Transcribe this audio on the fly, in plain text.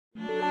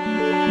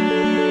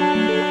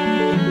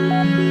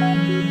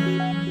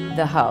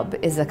The Hub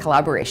is a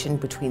collaboration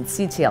between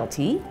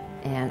CTLT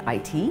and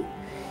IT,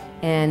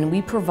 and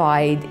we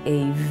provide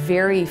a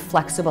very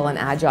flexible and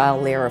agile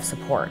layer of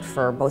support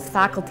for both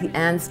faculty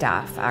and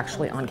staff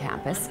actually on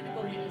campus.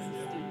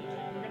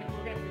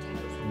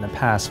 In the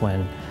past,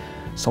 when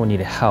someone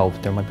needed help,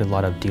 there might be a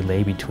lot of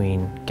delay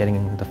between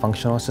getting the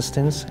functional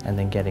assistance and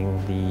then getting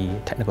the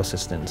technical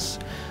assistance.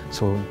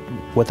 So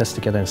with us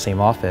together in the same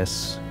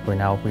office, we're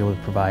now able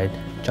to provide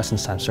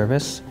just-in-time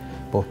service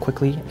both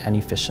quickly and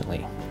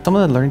efficiently. Some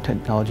of the learning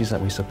technologies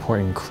that we support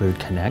include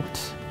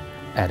Connect,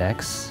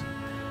 edX,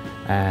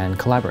 and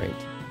Collaborate.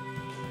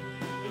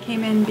 I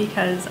came in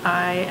because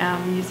I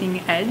am using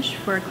Edge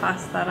for a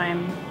class that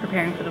I'm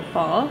preparing for the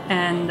fall,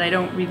 and I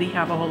don't really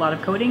have a whole lot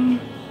of coding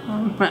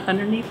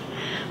underneath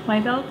my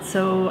belt,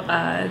 so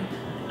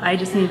I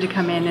just need to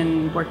come in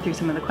and work through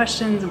some of the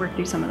questions, work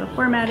through some of the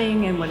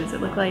formatting, and what does it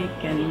look like,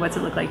 and what's it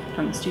look like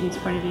from the student's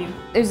point of view.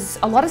 There's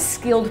a lot of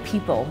skilled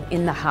people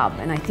in the Hub,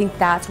 and I think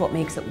that's what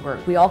makes it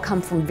work. We all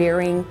come from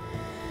varying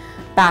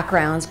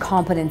backgrounds,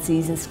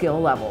 competencies, and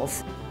skill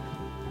levels.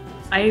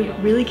 I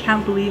really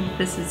can't believe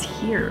this is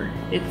here.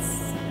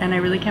 And I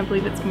really can't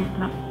believe it's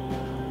not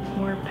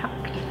more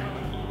packed.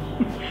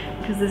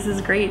 Because this is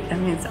great. I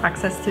mean, it's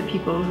access to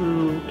people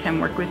who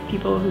can work with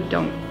people who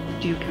don't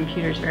do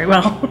computers very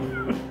well.